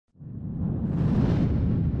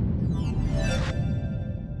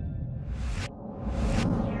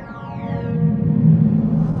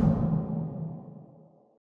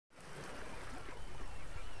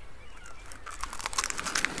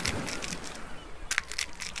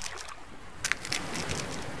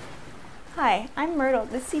Hi, I'm Myrtle,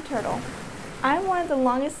 the sea turtle. I'm one of the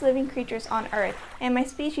longest living creatures on Earth, and my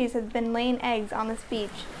species has been laying eggs on this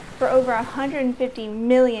beach for over 150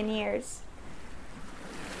 million years.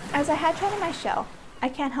 As I hatch out of my shell, I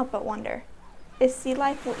can't help but wonder, if sea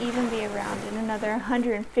life will even be around in another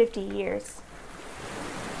 150 years.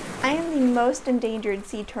 I am the most endangered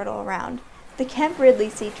sea turtle around, the Kemp Ridley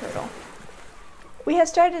sea turtle. We have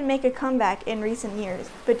started to make a comeback in recent years,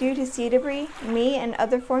 but due to sea debris, me and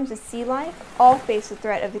other forms of sea life all face the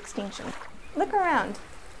threat of extinction. Look around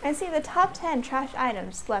and see the top 10 trash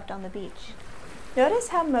items left on the beach. Notice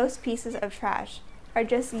how most pieces of trash are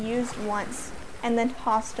just used once and then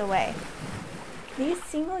tossed away. These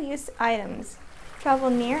single-use items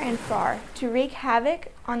travel near and far to wreak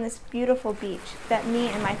havoc on this beautiful beach that me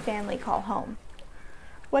and my family call home.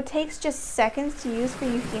 What takes just seconds to use for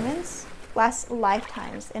you humans lasts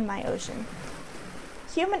lifetimes in my ocean.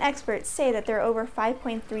 Human experts say that there are over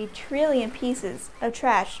 5.3 trillion pieces of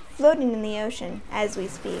trash floating in the ocean as we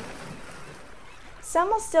speak. Some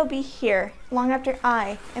will still be here long after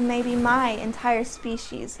I, and maybe my entire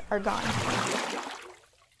species, are gone.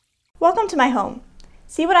 Welcome to my home.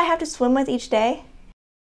 See what I have to swim with each day?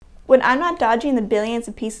 When I'm not dodging the billions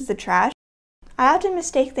of pieces of trash, I often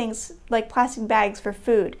mistake things like plastic bags for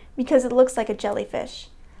food because it looks like a jellyfish.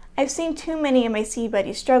 I've seen too many of my sea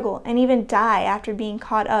buddies struggle and even die after being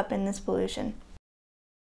caught up in this pollution.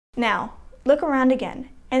 Now, look around again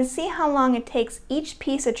and see how long it takes each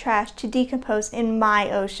piece of trash to decompose in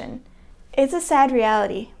my ocean. It's a sad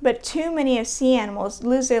reality, but too many of sea animals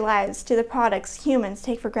lose their lives to the products humans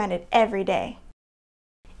take for granted every day.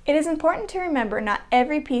 It is important to remember not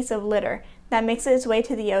every piece of litter that makes its way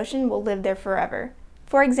to the ocean will live there forever.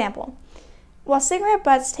 For example, while cigarette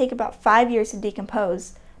butts take about 5 years to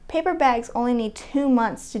decompose, paper bags only need 2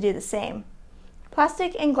 months to do the same.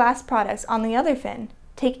 Plastic and glass products, on the other fin,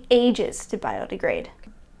 take ages to biodegrade.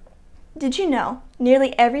 Did you know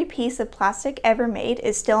nearly every piece of plastic ever made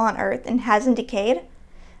is still on Earth and hasn't decayed?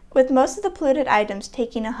 With most of the polluted items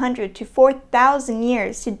taking 100 to 4,000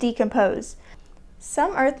 years to decompose,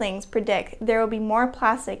 some Earthlings predict there will be more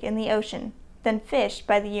plastic in the ocean than fish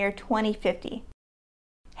by the year 2050.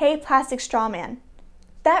 Hey, plastic straw man,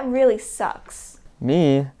 that really sucks.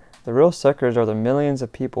 Me? The real suckers are the millions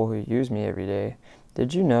of people who use me every day.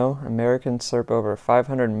 Did you know Americans slurp over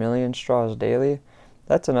 500 million straws daily?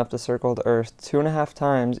 That's enough to circle the Earth 2.5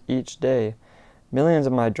 times each day. Millions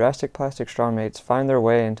of my drastic plastic straw mates find their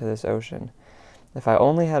way into this ocean. If I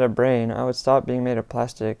only had a brain, I would stop being made of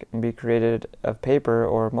plastic and be created of paper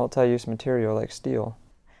or multi-use material like steel.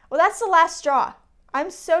 Well, that's the last straw.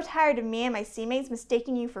 I'm so tired of me and my sea mates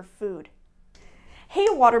mistaking you for food. Hey,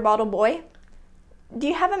 water bottle boy. Do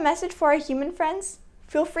you have a message for our human friends?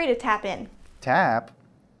 Feel free to tap in. Tap?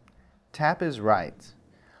 Tap is right.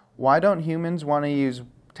 Why don't humans want to use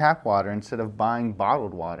tap water instead of buying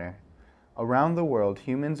bottled water? Around the world,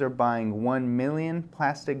 humans are buying 1 million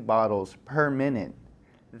plastic bottles per minute.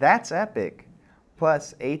 That's epic.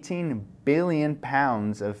 Plus, 18 billion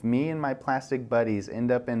pounds of me and my plastic buddies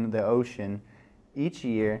end up in the ocean each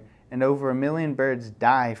year, and over 1 million birds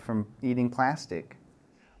die from eating plastic.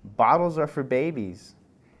 Bottles are for babies.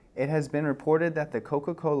 It has been reported that the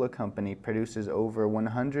Coca-Cola company produces over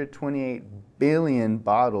 128 billion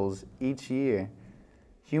bottles each year.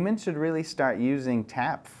 Humans should really start using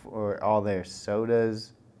tap for all their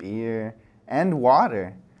sodas, beer, and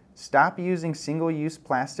water. Stop using single-use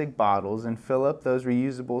plastic bottles and fill up those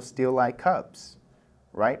reusable steel-like cups.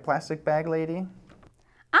 Right, plastic bag lady?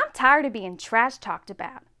 I'm tired of being trash talked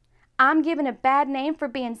about. I'm given a bad name for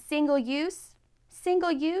being single-use.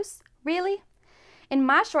 Single-use? Really? In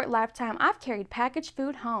my short lifetime, I've carried packaged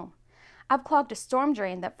food home. I've clogged a storm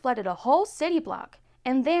drain that flooded a whole city block.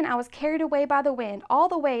 And then I was carried away by the wind all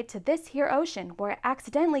the way to this here ocean where I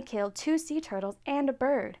accidentally killed 2 sea turtles and a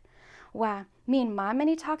bird. Why, me and my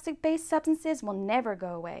many toxic-based substances will never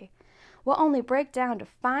go away. We'll only break down to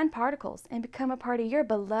fine particles and become a part of your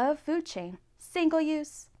beloved food chain. Single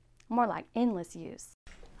use. More like endless use.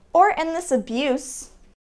 Or endless abuse.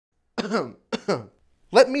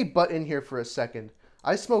 Let me butt in here for a second.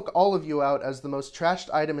 I smoke all of you out as the most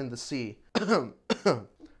trashed item in the sea.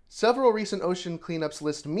 Several recent ocean cleanups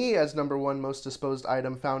list me as #1 most disposed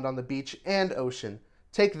item found on the beach and ocean.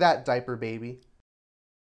 Take that, diaper baby.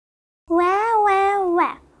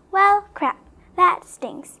 Well, crap. That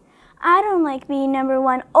stinks. I don't like being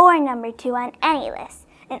 #1 or #2 on any list,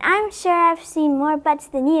 and I'm sure I've seen more butts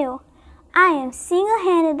than you. I am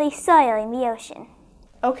single-handedly soiling the ocean.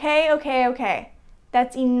 Okay.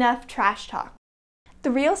 That's enough trash talk.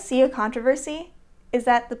 The real sea controversy is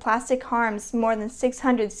that the plastic harms more than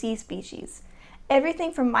 600 sea species.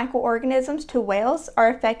 Everything from microorganisms to whales are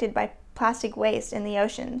affected by plastic waste in the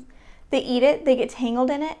ocean. They eat it, they get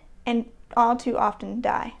tangled in it, and all too often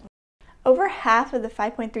die. Over half of the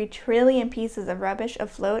 5.3 trillion pieces of rubbish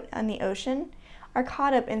afloat on the ocean are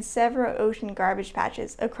caught up in several ocean garbage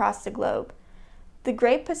patches across the globe. The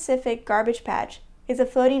Great Pacific Garbage Patch is a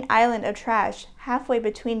floating island of trash halfway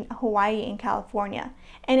between Hawaii and California,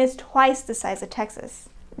 and is twice the size of Texas.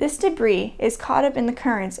 This debris is caught up in the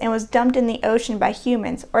currents and was dumped in the ocean by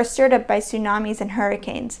humans or stirred up by tsunamis and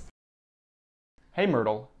hurricanes. Hey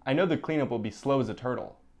Myrtle, I know the cleanup will be slow as a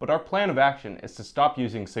turtle, but our plan of action is to stop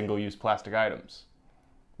using single-use plastic items.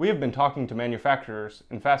 We have been talking to manufacturers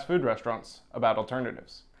and fast food restaurants about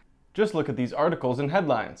alternatives. Just look at these articles and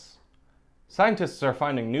headlines. Scientists are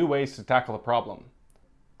finding new ways to tackle the problem.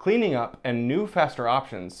 Cleaning up and new, faster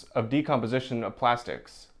options of decomposition of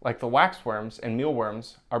plastics, like the waxworms and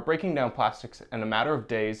mealworms, are breaking down plastics in a matter of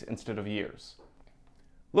days instead of years.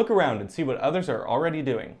 Look around and see what others are already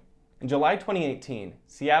doing. In July 2018,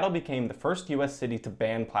 Seattle became the first U.S. city to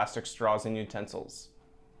ban plastic straws and utensils.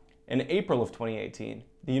 In April of 2018,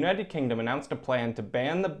 the United Kingdom announced a plan to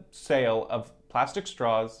ban the sale of plastic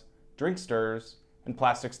straws, drink stirrers, and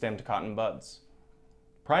plastic stemmed cotton buds.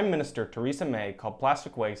 Prime Minister Theresa May called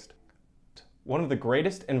plastic waste one of the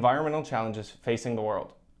greatest environmental challenges facing the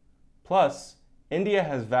world. Plus, India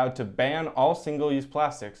has vowed to ban all single-use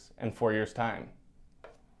plastics in 4 years' time.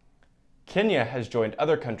 Kenya has joined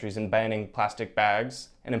other countries in banning plastic bags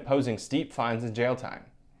and imposing steep fines and jail time.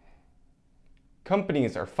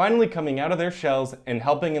 Companies are finally coming out of their shells and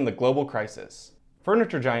helping in the global crisis.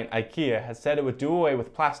 Furniture giant IKEA has said it would do away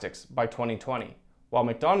with plastics by 2020, while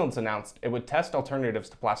McDonald's announced it would test alternatives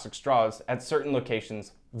to plastic straws at certain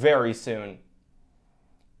locations very soon.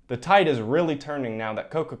 The tide is really turning now that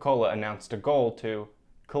Coca-Cola announced a goal to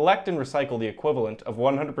collect and recycle the equivalent of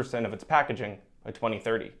 100% of its packaging by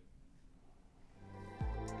 2030.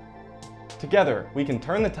 Together, we can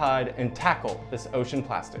turn the tide and tackle this ocean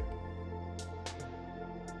plastic.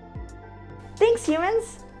 Thanks,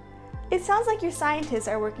 humans! It sounds like your scientists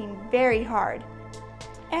are working very hard.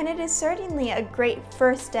 And it is certainly a great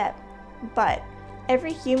first step, but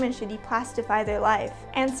every human should deplastify their life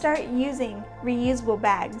and start using reusable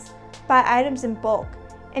bags, buy items in bulk,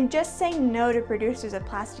 and just say no to producers of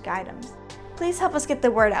plastic items. Please help us get the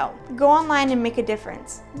word out. Go online and make a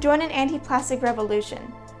difference. Join an anti-plastic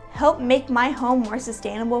revolution. Help make my home more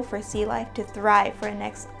sustainable for sea life to thrive for the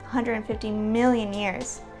next 150 million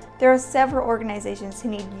years. There are several organizations who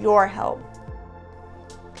need your help.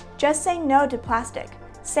 Just say no to plastic.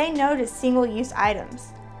 Say no to single-use items.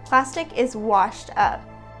 Plastic is washed up.